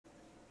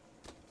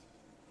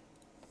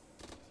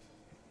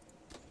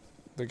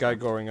The guy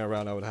going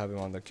around, I would have him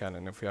on the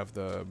cannon if we have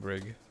the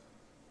brig.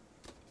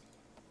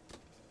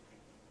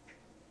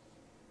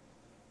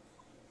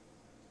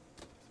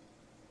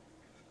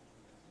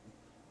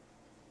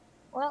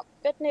 Well,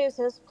 good news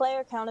is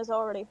player count is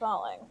already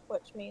falling,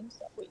 which means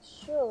that we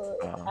should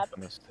have.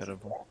 That's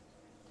terrible.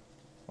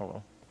 Oh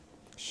well.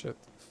 Shit.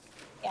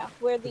 Yeah,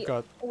 we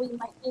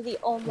might be the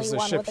only There's a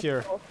one ship with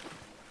here. a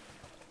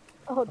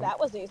Oh, that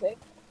was easy.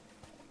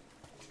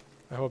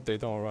 I hope they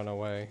don't run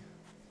away.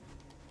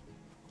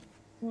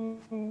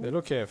 Mm-hmm. They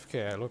look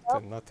AFK. I looked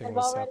and nothing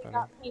was happening. I've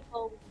already got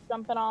people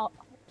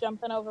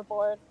jumping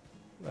overboard.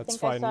 That's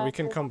fine. We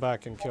can come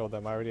back and kill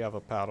them. I already have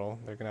a paddle.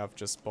 They're gonna have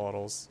just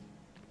bottles.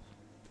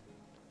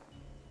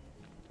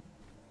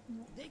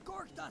 They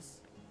corked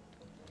us.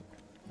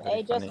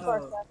 They just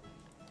corked us.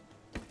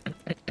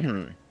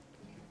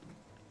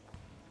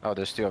 Oh,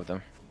 there's two of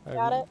them.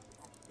 Got it.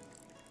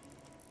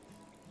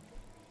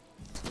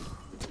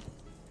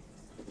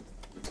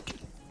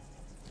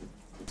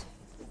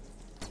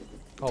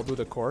 I'll do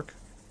the cork.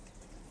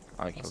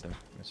 I killed him.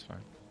 That's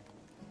fine.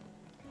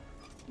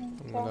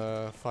 I'm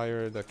gonna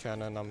fire the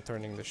cannon. I'm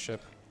turning the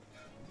ship.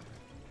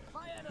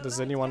 Does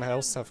anyone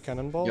else have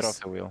cannonballs? Get off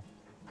the wheel.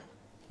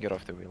 Get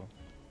off the wheel.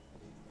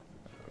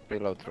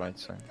 Reload right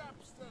side.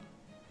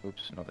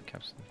 Oops, not the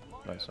capstan.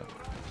 Right side.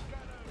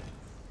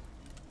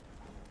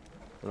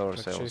 Lower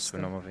sails, we're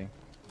not moving.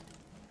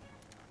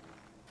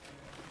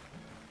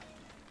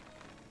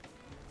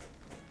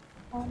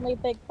 Only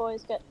big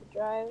boys get to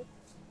drive.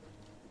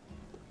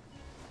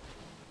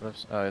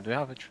 Do we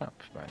have a trap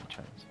by any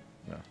chance?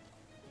 No.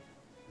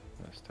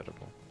 That's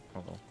terrible.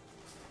 Hold on.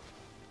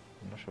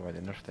 I'm not sure why they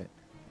nerfed it.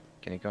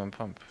 Can you go and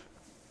pump?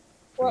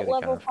 What Forget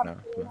level it for now.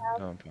 pump do we have?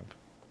 Go and pump.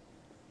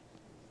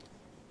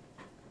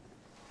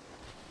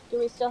 Do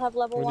we still have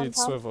level 1 We pump? need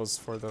swivels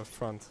for the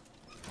front.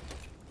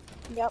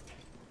 Yep.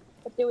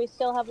 But do we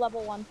still have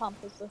level 1 pump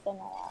is the thing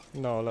I asked.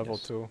 No, level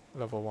 2.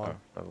 Level 1. Oh,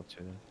 level 2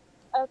 then.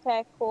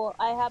 Okay, cool.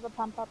 I have a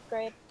pump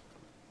upgrade.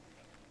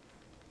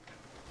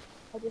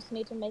 I just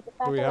need to make it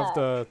back Do we alive. have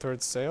the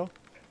third sail?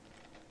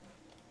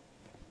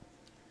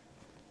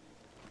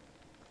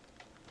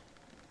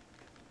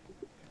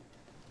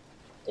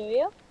 Do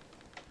you?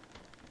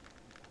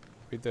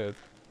 We did.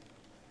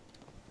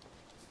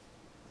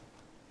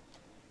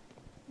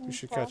 We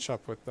should catch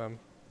up with them.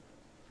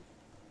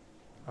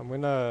 I'm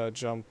gonna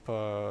jump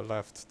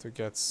left to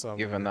get some...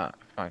 Given that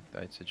fact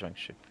that it's a junk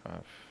ship, I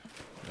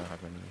don't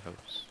have any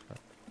hopes.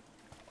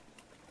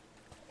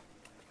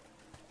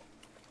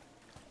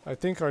 I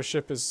think our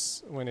ship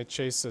is, when it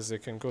chases,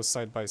 it can go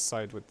side by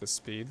side with the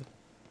speed.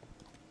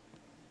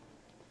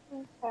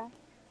 Okay.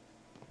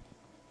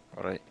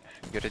 Alright,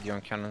 get ready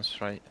on cannons,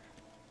 right?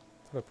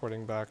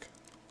 Teleporting back.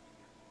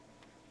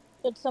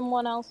 Did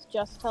someone else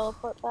just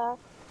teleport back?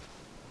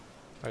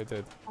 I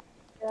did.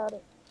 Got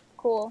it.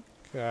 Cool.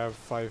 Okay, I have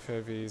 5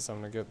 heavies. I'm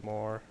gonna get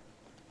more.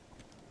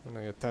 I'm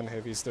gonna get 10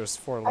 heavies. There's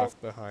 4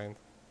 left behind.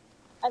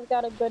 I've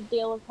got a good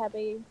deal of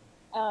heavy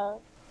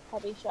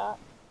shot.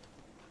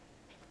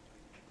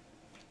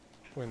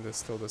 Wind is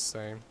still the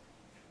same.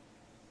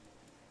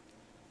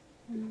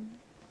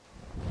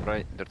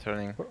 Right, they're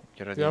turning.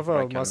 Get ready. Do you have right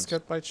a cannons.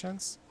 musket by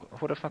chance?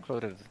 Who the fuck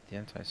loaded the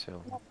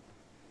anti-sail?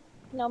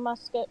 No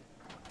musket.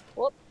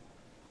 Whoop.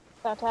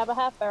 About to have a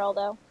half barrel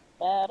though.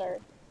 Better.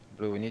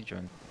 Blue, we need you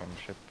on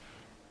ship.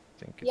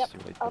 I think it's Yep, too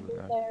late I'll to be do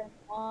that. there in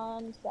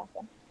 1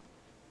 second.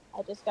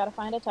 I just gotta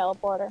find a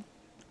teleporter.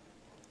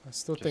 I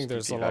still Just think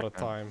there's a TP lot back,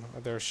 of man.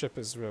 time. Their ship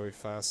is really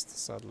fast,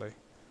 sadly.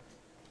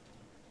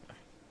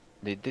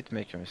 They did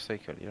make a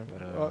mistake earlier,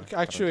 but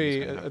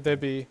actually,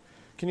 Debbie,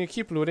 can you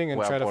keep looting and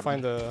We try have to board.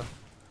 find a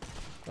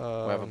we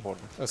have a board.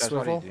 a Guys,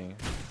 what are you swivel? doing?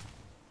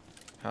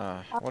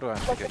 What do I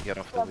have to get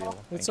off the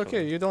wheel? It's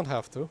okay, you don't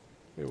have to.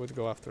 We would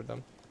go after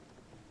them.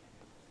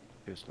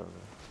 Too slow.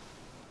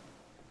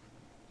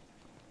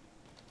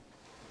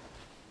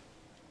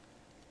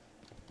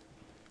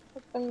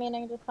 I've been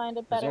meaning to find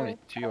a There's better. only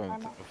 2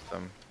 of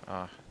them.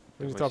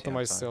 We need to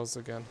optimize sails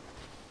again.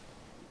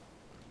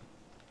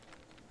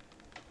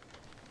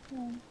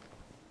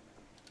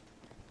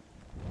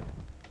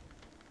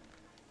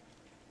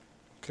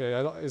 Okay,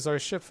 is our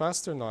ship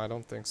faster? No, I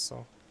don't think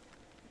so.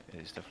 It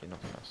is definitely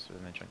not faster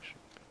than a junk ship.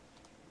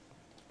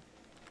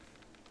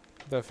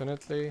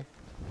 Definitely.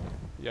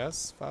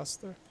 Yes,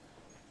 faster.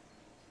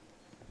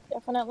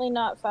 Definitely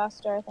not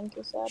faster, I think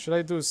you said. Should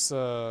I do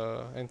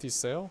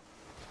anti-sail?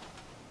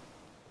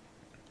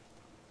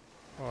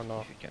 Oh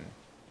no. If you can.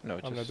 No,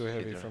 I'm gonna do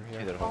heavy from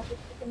here. Either Well, one. you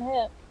can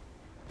hit.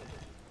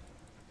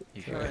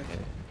 If you Okay. can hit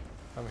it.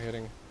 I'm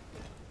hitting.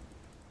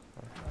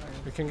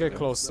 We can get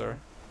closer.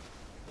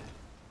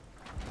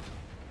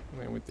 I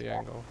mean, with the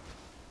angle.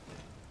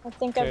 I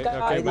think Okay, I've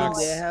got okay, it. Max.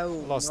 Hell,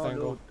 Lost no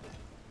angle. load.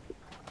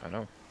 I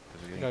know.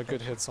 Got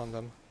good hits on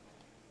them.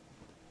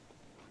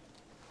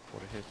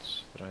 4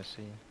 hits that I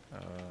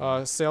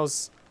see.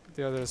 Sails,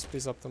 the others,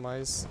 please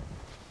optimize.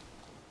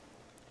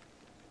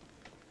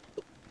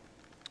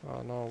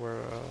 Oh no,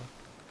 we're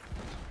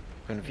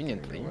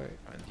Conveniently,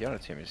 Wait. the other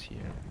team is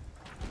here.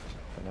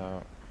 And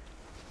now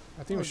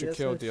I think we should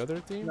kill the other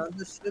team.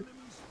 Another ship.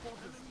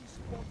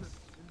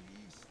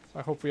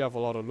 I hope we have a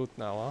lot of loot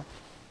now, huh?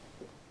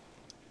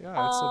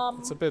 Yeah,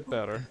 it's a bit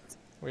better.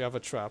 We have a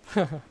trap.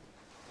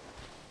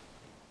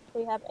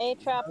 We have a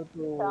trap. How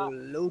to Trap.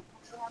 loot.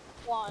 We have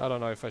one. I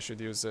don't know if I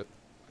should use it.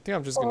 I think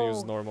I'm just gonna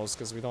use Oh. normals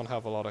because we don't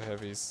have a lot of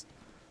heavies.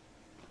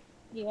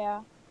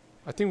 Yeah.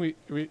 I think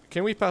we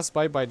can we pass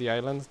by the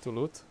island to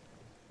loot?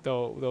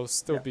 They'll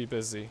still be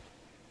busy.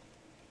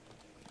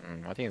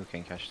 I think we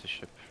can catch the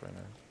ship right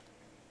now.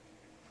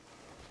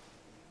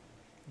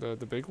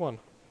 The big one.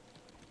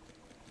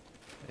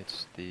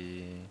 It's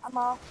the I'm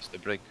off.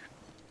 brig.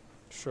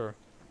 Sure.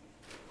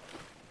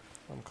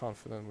 I'm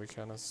confident we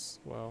can as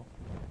well.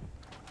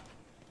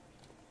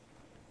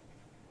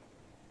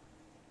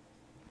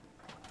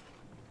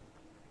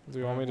 Do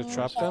you want me to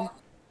trap them?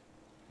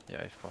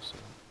 Yeah, if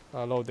possible.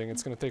 Loading.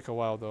 It's gonna take a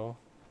while though.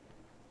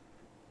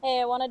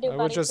 Hey, I want to do I will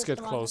buddy just get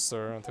system on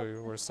closer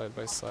until we're side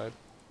by side.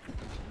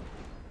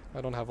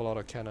 I don't have a lot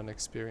of cannon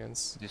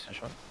experience. Decent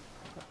shot.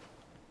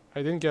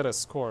 I didn't get a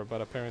score,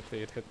 but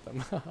apparently it hit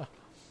them.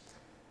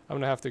 I'm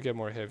gonna have to get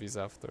more heavies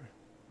after.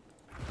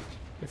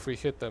 If we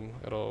hit them,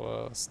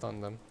 it'll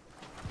stun them.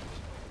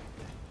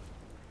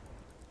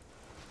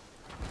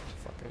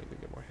 Fuck, I need to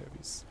get more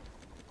heavies.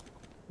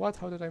 What?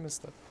 How did I miss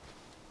that?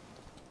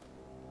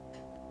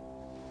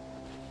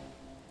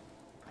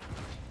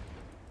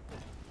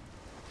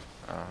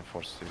 I'm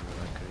forced to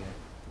anchor, yeah.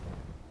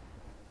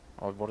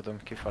 I'll board them,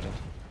 keep fighting.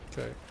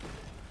 Okay.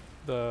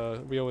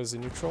 The wheel is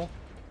in neutral.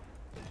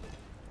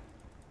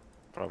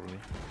 Probably.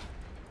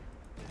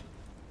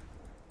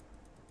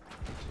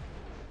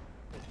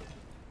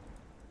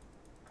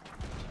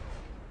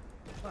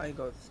 I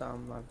got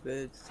some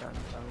upgrades and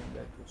coming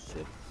back to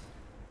ship.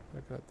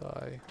 They're gonna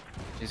die.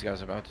 These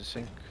guys are about to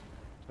sink,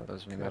 so it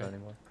doesn't mean that Okay.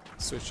 anymore.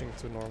 Switching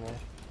to normal.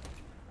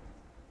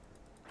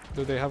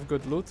 Do they have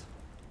good loot?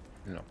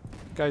 No.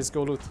 Guys,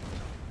 go loot.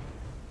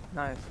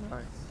 Nice,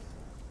 nice.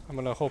 I'm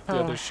gonna hope the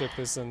other ship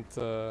isn't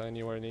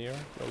anywhere near.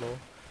 Hello.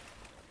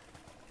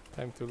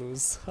 Time to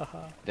lose.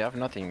 They have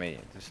nothing, mate.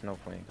 There's no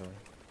point going.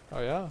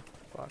 Oh yeah?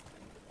 Fuck.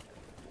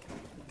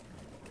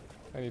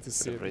 I need to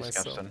see Could it have raised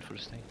myself. capstan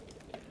first thing.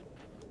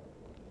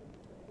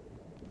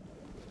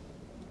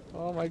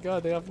 Oh my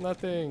god, they have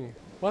nothing.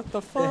 What the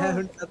They fuck?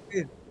 haven't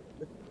appeared.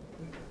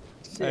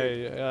 Shit.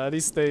 Hey, at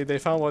least they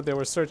found what they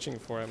were searching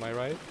for, am I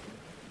right?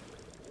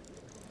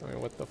 I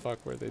mean, what the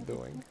fuck were they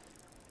doing?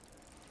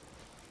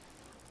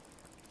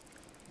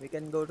 We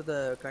can go to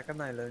the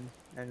Kraken Island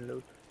and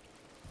loot.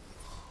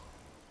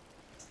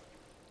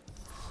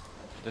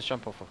 Just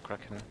jump off of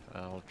Kraken.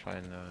 I'll try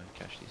and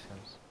catch these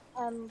guys.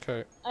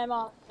 Okay, I'm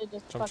off to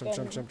just jump, fucking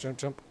jump, jump, jump, jump,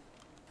 jump.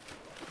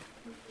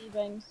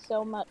 leaving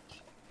so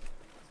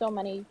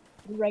many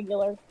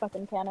regular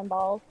fucking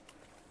cannonballs.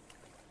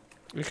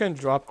 We can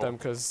drop them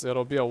because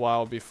it'll be a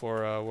while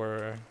before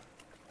we're...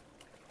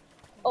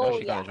 Oh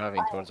actually yeah, kinda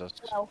driving towards us.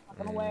 well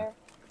fucking aware.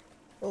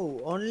 Oh,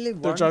 only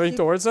one They're driving ship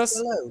towards us?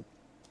 allowed.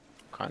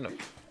 Kind of.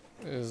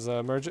 Is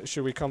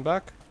should we come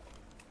back?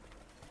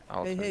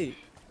 I'll Hey, finish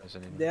hey, as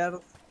an enemy.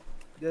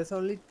 there's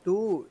only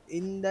two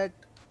in that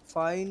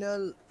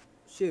final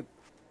ship.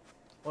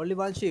 Only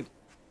one ship,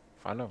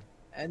 I know.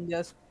 and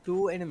there's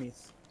two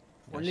enemies.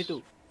 Only Yes.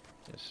 two.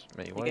 Yes,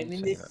 mate. We Why are can you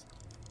win saying this. that?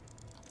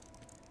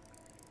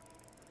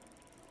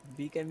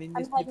 We can win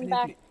I'm this heading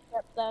back definitely. to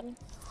ship then.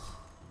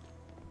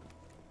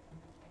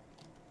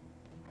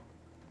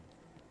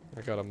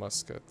 I got a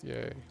musket,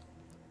 yay.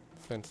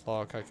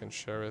 Flintlock, I can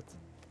share it.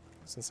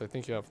 Since I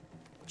think you have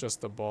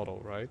just a bottle,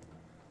 right?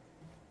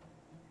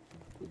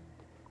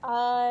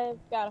 I've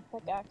got a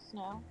pickaxe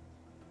now.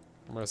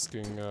 I'm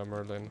rescuing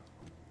Merlin.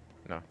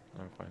 No,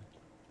 I'm fine.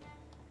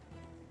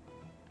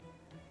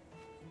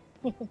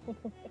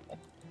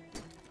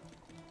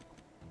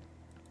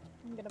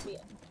 I'm gonna be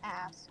an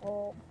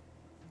asshole.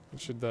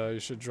 You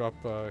should drop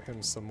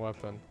him some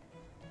weapon.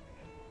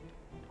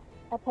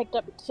 I picked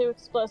up 2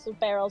 explosive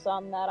barrels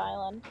on that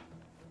island.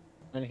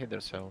 And hit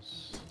their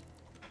cells.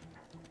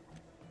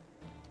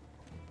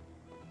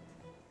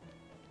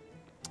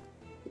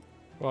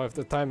 Well, if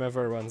the time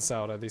ever runs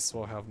out, at least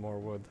we'll have more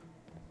wood.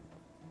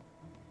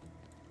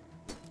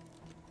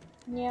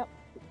 Yep.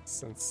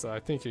 Since I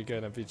think you're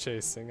gonna be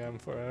chasing him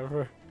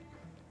forever.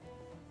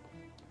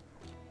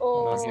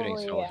 Oh I'm getting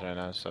cells yeah. right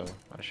now, so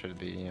I should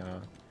be.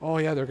 Oh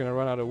yeah, they're gonna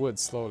run out of wood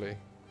slowly.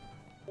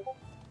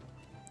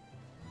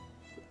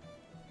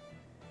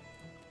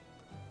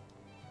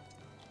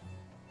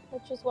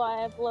 Which is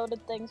why I've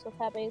loaded things with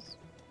heavies.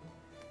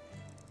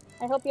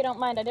 I hope you don't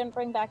mind, I didn't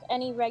bring back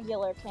any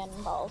regular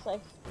cannonballs. I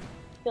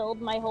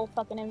filled my whole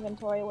fucking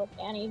inventory with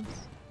annie's,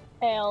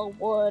 ale,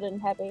 wood,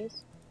 and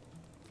heavies.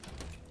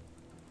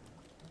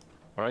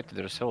 Alright,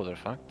 they're cells are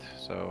fucked,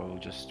 so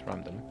we'll just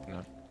run them.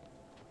 No.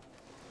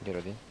 Get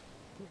ready.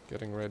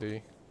 Getting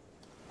ready.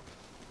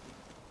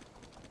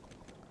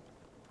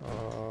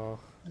 I'm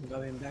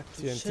going back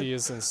to TNT ship.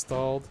 is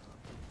installed.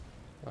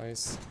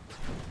 Nice.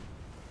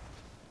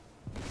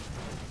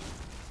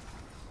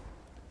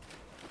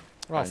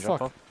 Oh Fine, drop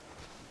fuck! off.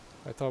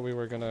 I thought we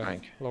were gonna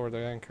Rank. lower the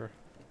anchor.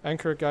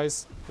 Anchor,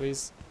 guys,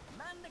 please.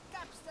 Man the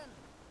capstan.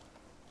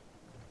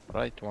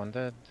 Right, one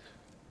dead.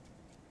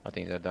 I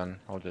think they're done.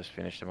 I'll just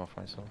finish them off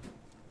myself.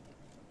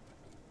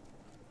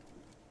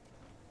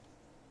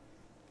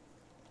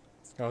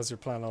 That was your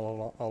plan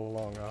all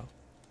along, huh?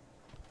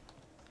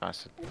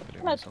 Pass it.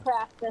 I'm gonna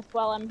craft this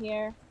while I'm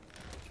here.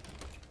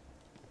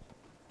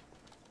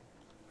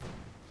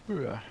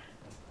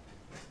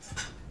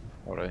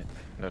 Alright,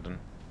 they're done.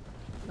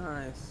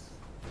 Nice.